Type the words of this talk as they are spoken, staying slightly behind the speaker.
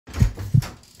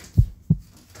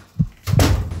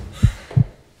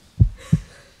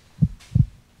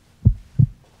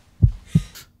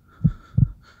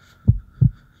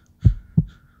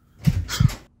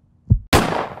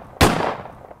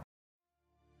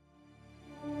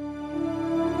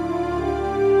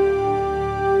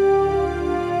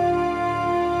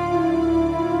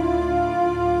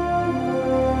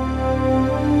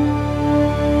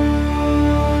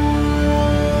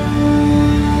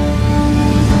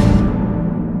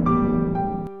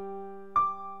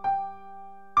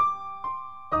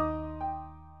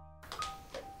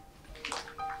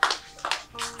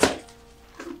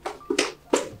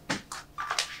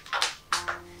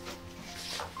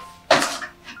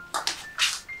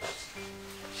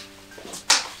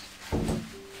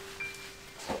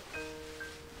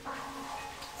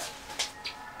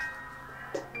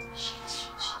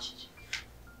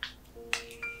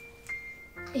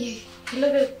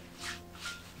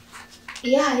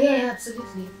Yeah,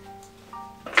 absolutely.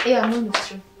 Yeah, I'm almost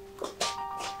through.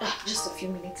 Just a few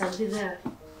minutes, I'll be there.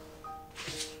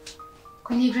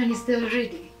 Kenyan is there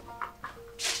already?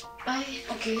 Bye.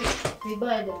 Okay.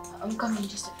 Bye. I'm coming in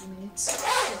just a few minutes.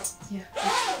 Yeah.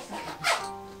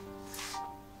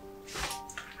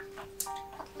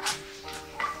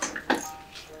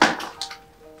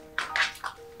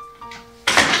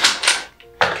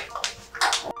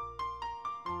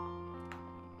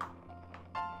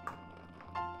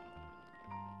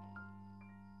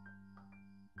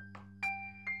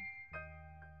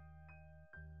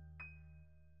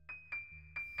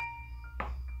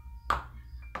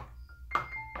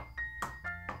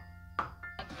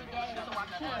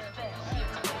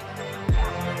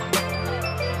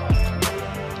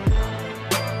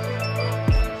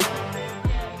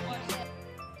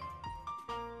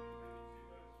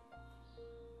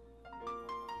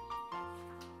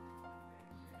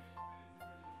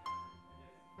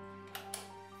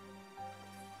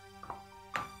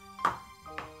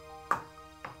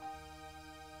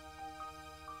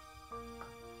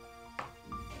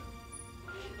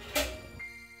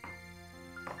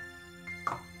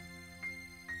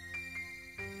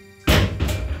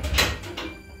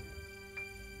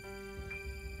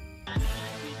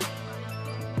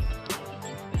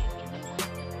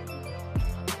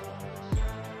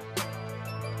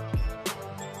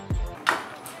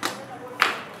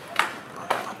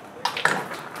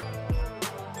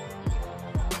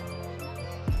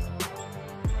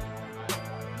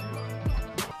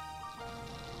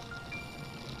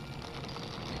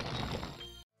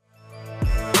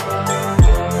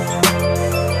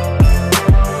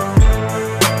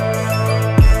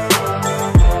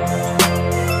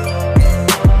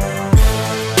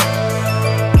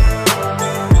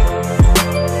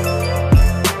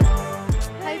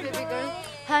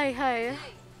 Hi.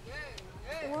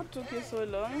 What took you so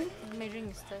long? My ring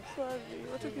is stuck. Sorry,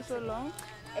 what took you so long?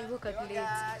 I woke up late.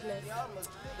 Plus,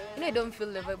 I don't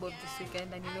feel the vibe of this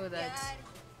weekend, and you know that.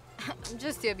 I'm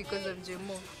just here because of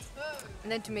Jemo.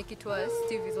 And then to make it worse,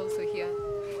 Steve is also here.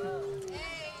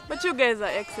 But you guys are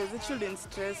exes, it shouldn't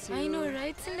stress you. I know,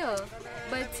 right? No,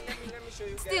 but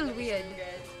it's still weird.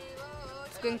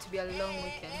 It's going to be a long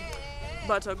weekend.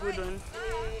 But a good one.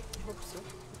 I hope so.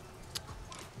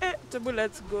 Tabu,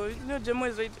 let's go. You know, Jemo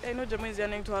is right. I know Jemo is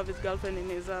yearning to have his girlfriend in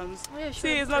his arms. Oh, yeah, sure.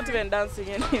 See, he's not even dancing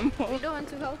anymore. You don't want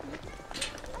to help me?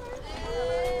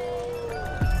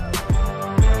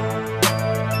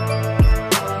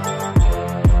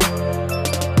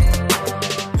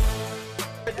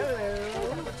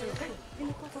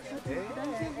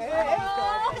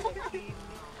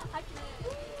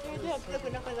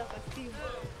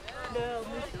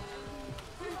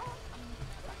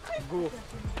 Go.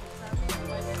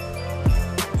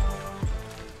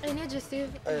 I know,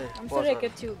 Steve. Hey, I'm sorry I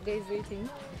kept you guys waiting.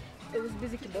 I was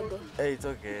busy kidogo. Hey, it's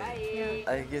okay.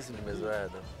 Yeah. I guess nimezoea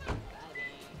though.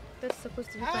 That's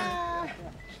supposed to be fun.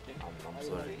 I'm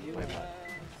sorry, my bad.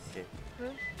 Okay.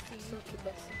 Huh? It's okay,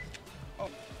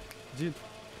 boss. Jin.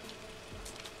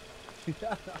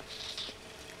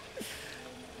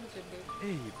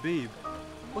 Hey, babe.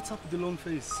 What's up with the long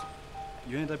face?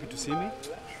 You ain't happy to see me? Of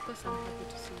course I'm happy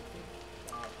to see you, babe.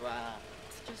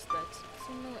 It's just that,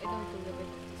 so no, I don't feel the vibe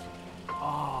of this weekend.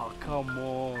 Ah, come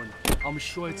on. I'm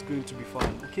sure it's going to be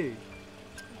fun, okay?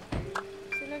 So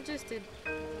I've just stayed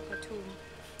at home.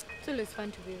 It's always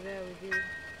fun to be there with you.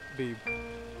 Babe,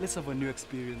 let's have a new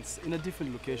experience in a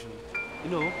different location.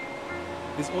 You know,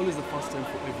 there's always the first time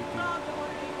for everything.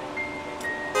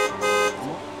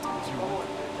 What do you want?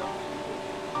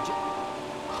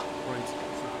 Right.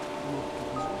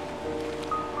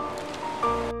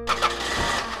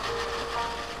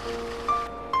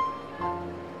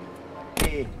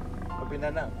 Hey,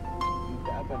 wapenda na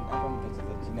hapa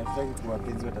mtacheza chini afiki kwa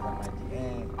wapenzi watazamaji.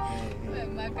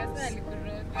 Makasa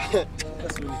alikuroga.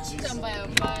 That's really cheese.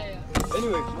 Mbaya.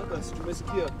 Anyway, Marcus,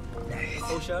 tumesikia.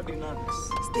 Ushahadi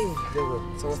nuts. Steve,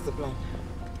 so what's the plan?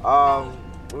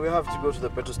 We have to go to the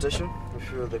petrol station,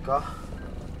 refuel the car.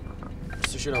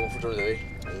 Station have a foot on the way.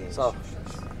 So,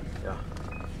 yeah.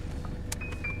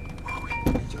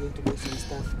 Aren't you going to buy some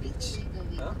stuff, bitch?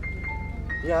 Huh?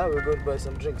 Yeah, we're going to buy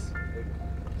some drinks.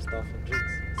 Stuff and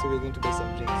drinks. So we're going to buy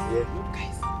some drinks? Yeah. Look,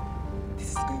 guys, this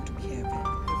is going to be heaven.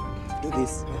 Do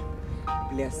this.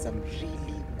 Play us some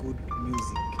really good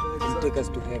music. It'll take us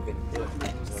to heaven.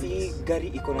 See, gari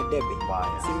iko na debe.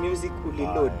 See, music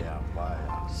uliload.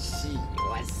 She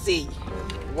wasi.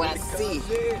 What's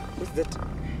that?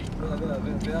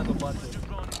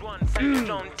 sign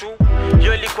round 2.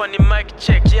 Yo ilikuwa ni mic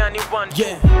check, yani 1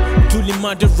 yeah.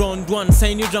 Tulimada round 1,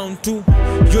 sign round 2.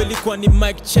 Yo ilikuwa ni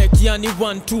mic check, yani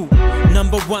 1 2.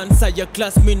 Number 1 saya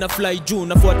class mimi na fly juu,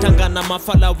 nafuatanga na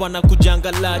mafala wana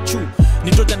kujanga lachu.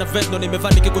 Nitoja na vest ndo nimevaa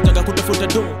nikikujanga kutafuta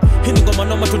do. Hii ni ngoma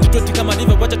noma 2020 kama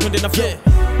river, wacha twende na flow.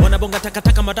 Wanabonga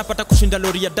takataka matapata kushinda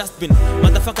lori ya dustbin.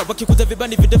 Motherfucker wakikuza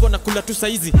vibani videvo na kula tu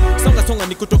saizi. Songa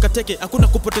ni kutoka teke, hakuna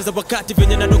kupoteza wakati.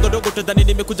 Venye na dogo tadhani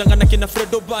nimekujanga na kina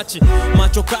Fredo Bachi.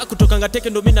 Machoka kutoka ngateke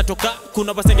ndo mimi natoka.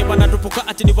 Kuna wasenge wanatupoka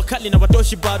ati ni wakali na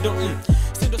watoshi bado.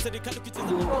 Sindo serikali kicheza.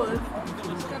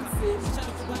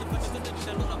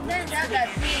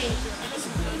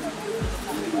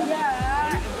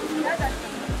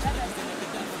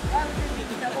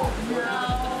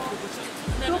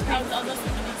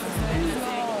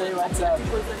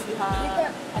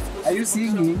 Are you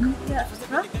singing? Yeah.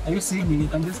 Huh? Are you singing? You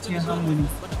can just hear harmony.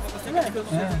 Yeah.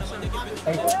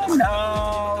 No.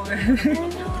 No.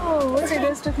 What are you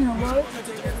guys talking about?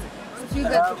 What you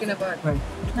guys talking about? Right.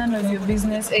 None of your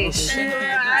business. Ish. You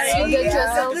get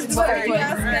yourself spoiled.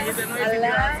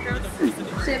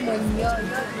 Shame on you.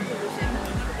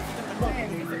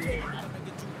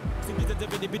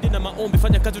 Bidi na maombi,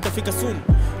 fanya kazi utafika soon.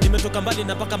 Nimetoka mbali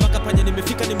na mpaka panya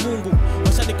nimefika ni Mungu.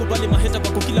 Washanikubali maheta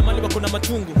kwa kila mali wako na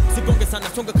machungu. Sibonge sana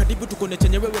songa karibu tukone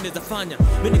chenye wewe unaweza fanya.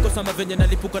 Mimi niko sama venye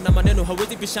nalipuka na maneno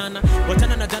hawezi bishana.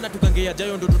 Wachana na jana tukangea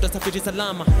jayo ndo tutasafiri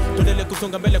salama. Tuendelee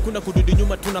kusonga mbele kuna kurudi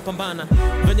nyuma tunapambana.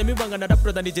 Venye mimi banga na rap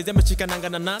brother nijeze mshikananga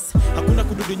na nas. Hakuna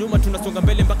kurudi nyuma tunasonga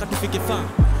mbele mpaka tufike far.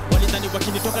 Walidhani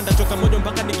wakinitoka ndachoka moyo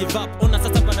mpaka ni give up. Ona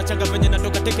sasa panachanga venye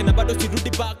natoka teke na bado sirudi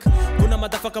back. Kuna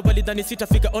motherfucker walidhani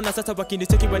sitafika. Ona sasa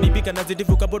wakinicheki wanibika na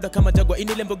zidivuka boda kama jagwa.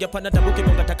 Ini lembo ya pana tabuki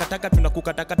bonga takataka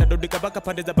tunakukatakata dodika baka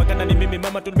pande za bagana ni mimi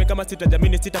mama tulime kama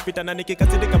sitajamini sitapita na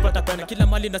nikikazidika pata pana kila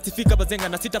mali nasifika bazenga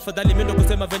na sitafadhali mimi ndo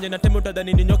kusema venye na temo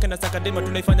utadhani ni nyoke na sakadema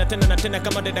tunaifanya tena na tena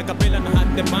kama deda kapela na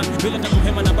hande man bila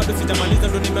takuhema na bado sijamaliza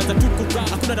ndo nimeanza tu kura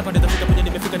hakuna na pande za fika penye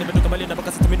nimefika nimetoka mbali na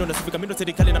mpaka sasa mimi ndo nasifika mimi ndo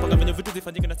serikali napanga venye vitu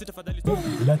zifanyike na sitafadhali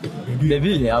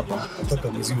Baby hapa.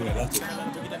 Nataka maziwa ya latte.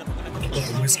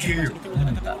 Umesikia hiyo?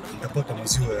 Nataka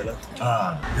maziwa ya latte.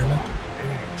 Ah, ya latte.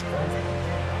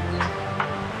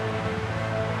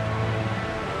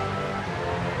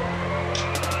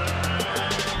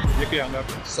 Yeke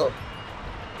ngapi?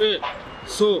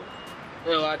 So.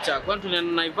 Wacha, kwani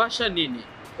tunaenda Naivasha nini?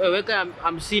 Weka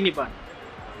 50 bana.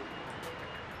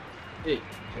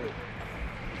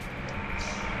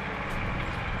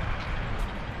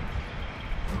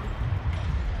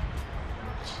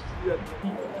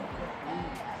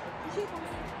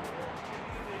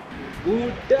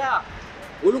 Buda.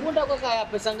 Ulikuwa kwa kaya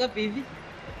pesa ngapi hivi?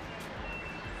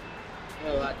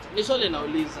 Wacha. Ni swali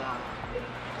nauliza.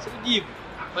 Sijibu.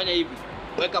 Fanya hivi.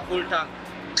 Weka full tank.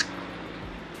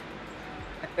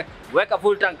 Weka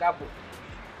full tank hapo.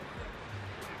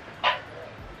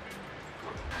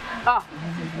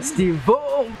 Steve,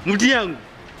 mti yangu.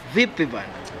 Vipi bana?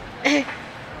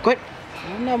 Kwa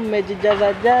mbona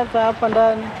mmejijaza hapa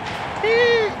ndani?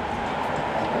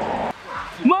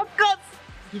 Mokas!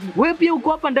 Wewe pia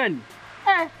uko hapa ndani?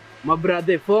 My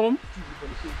brother form.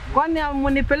 Kwani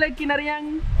amunipeleki na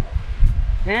riang?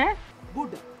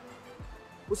 Buda.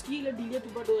 Usikie ile deal yetu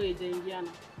bado haijaingiana.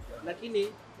 Lakini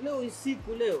leo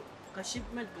usiku leo ka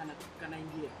shipment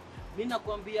kanaingia. Mimi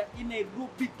nakwambia in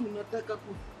Nairobi tunataka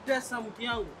kutesa mti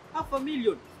yangu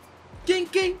 500,000.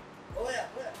 King. Oya.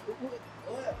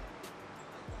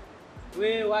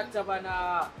 Wewe wacha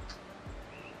bana.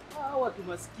 Watu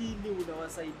maskini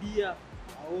unawasaidia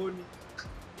haoni.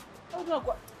 Au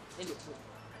kwa ndio.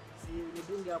 Si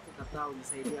nidunge hapo kataa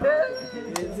unisaidia hapo.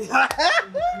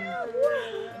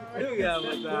 Dunga hapo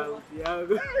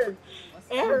yangu.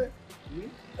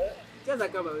 Cheza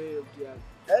kama wewe mtu yangu.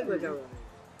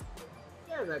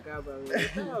 Cheza kama wewe.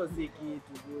 Sasa si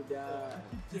kitu buda.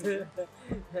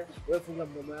 Wewe funga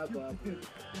mdomo wako hapo.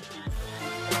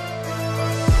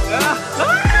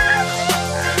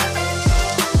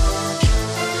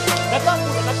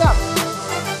 Nataka.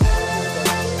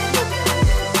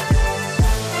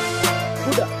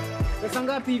 Buda. Pesa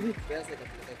ngapi hivi? Pesa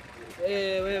kapeleka.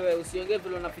 Wewe usiongee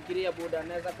vile unafikiria buda.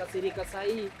 Naweza kasirika saa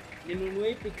hii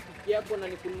ninunue ipi pikipiki yako na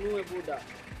nikununue buda.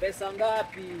 Pesa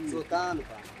ngapi? So 5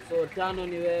 pa. So 5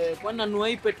 ni wewe. Kwani nanunua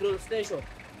hii petrol station?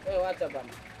 Wewe acha bana.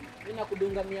 Mimi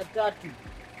nakudunga 300.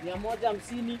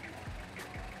 150.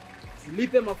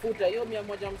 Ulipe mafuta hiyo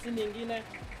 150 nyingine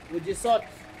ujisort.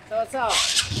 Sawa. Oh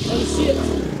shit.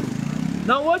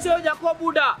 Na wote hoja kwa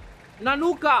buda.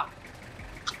 Nanuka.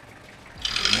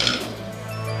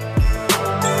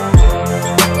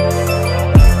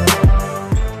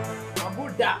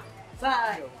 Buda.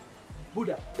 Sayo.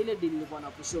 Buda. Ile deal nilikuwa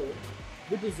nakushow.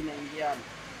 vitu zinaingiana.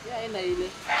 Yeah, ina ile.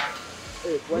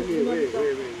 Hey,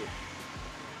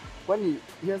 kwani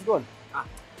he has gone?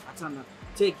 Achana.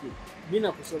 Check it.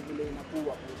 Mina kusovile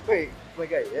inakuwa. Wait, my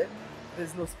guy, yeah?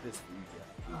 There's no space for you here.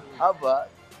 Hapa,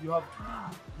 you have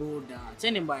Buda.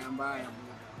 Cheni mbaya mbaya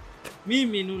buda.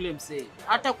 Mimi ni ule msee.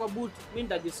 Hata kwa boot mimi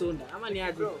nitajisonda. Ama ni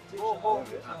aje?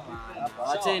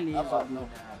 Hapa. Acheni hivyo buda.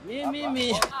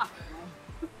 Mimi.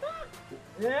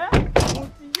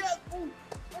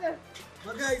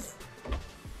 Guys.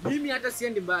 Mimi hata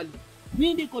siendi mbali.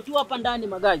 Mimi niko tu hapa ndani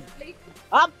magaji.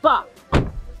 Hapa.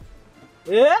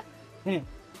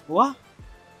 Wa?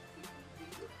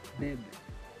 Debe.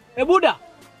 Buda.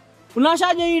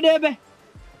 Unashaje hii debe?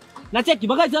 Na cheki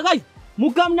guys.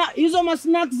 Mukamna hizo ma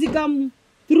snacks zikam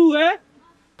through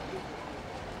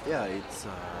Yeah, it's a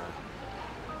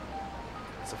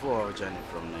 4-hour journey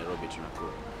from Nairobi to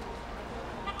Nakuru.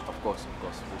 Of course.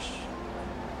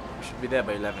 We should be there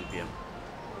by 11 p.m.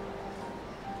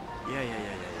 Yeah.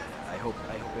 I hope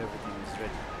everything is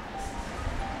ready.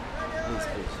 Please.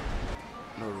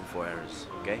 No room for errors,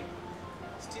 okay?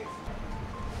 Steve.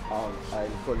 I'll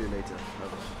call you later.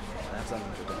 I have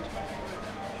something to do.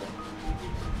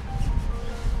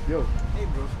 Yo. Hey,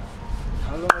 bro.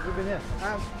 How long have you been here?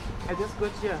 I just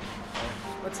got here.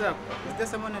 What's up? Is there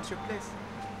someone at your place?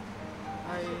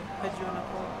 I heard you on a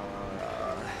call.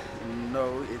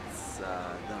 No, it's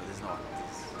no, there's not.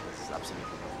 This is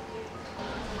absolutely no.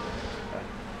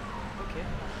 Okay.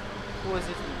 Who was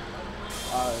it?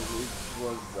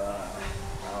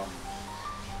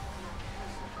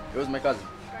 It was my cousin.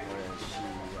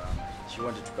 She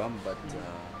wanted to come, but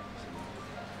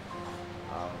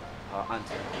her aunt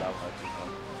didn't allow her to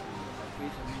come.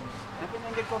 Wait a minute. Nothing I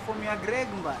get call from your Greg,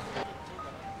 but.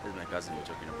 This is my cousin we're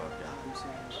talking about, yeah. I'm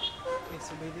sorry. Okay,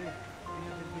 so by the way,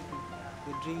 you have everything.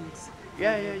 The drinks.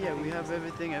 Yeah. We have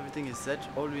everything. Everything is set.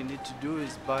 All we need to do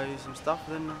is buy some stuff,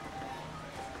 then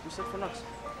we're set for next.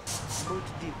 Boat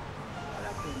deep. What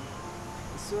happened?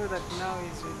 I saw that now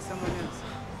he's with someone else.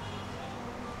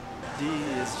 D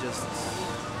is just...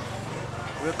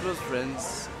 We're close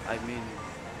friends. I mean...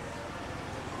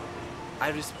 I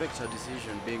respect her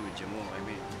decision being with Jemo. I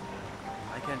mean...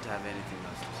 I can't have anything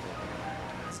else to say.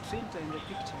 It's Trinta in the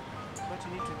picture. What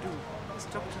you need to do is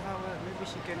talk to her well. Maybe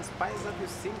she can spice up your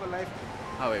single life.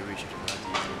 How I wish it was that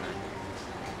easy, man.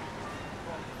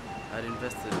 I'd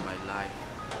invested my life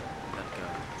in that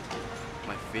girl.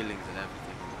 My feelings and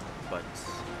everything. But...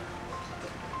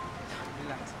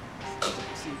 Relax.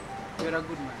 See, you're a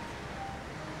good man.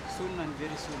 Soon and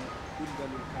very soon, good girl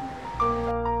will come back.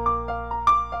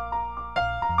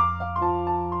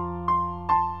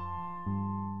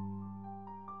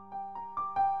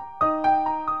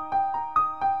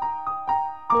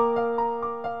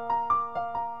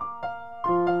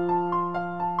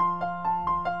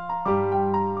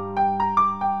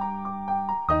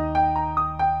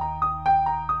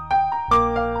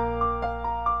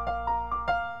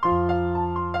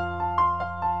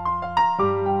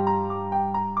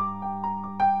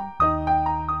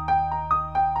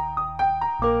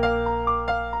 you.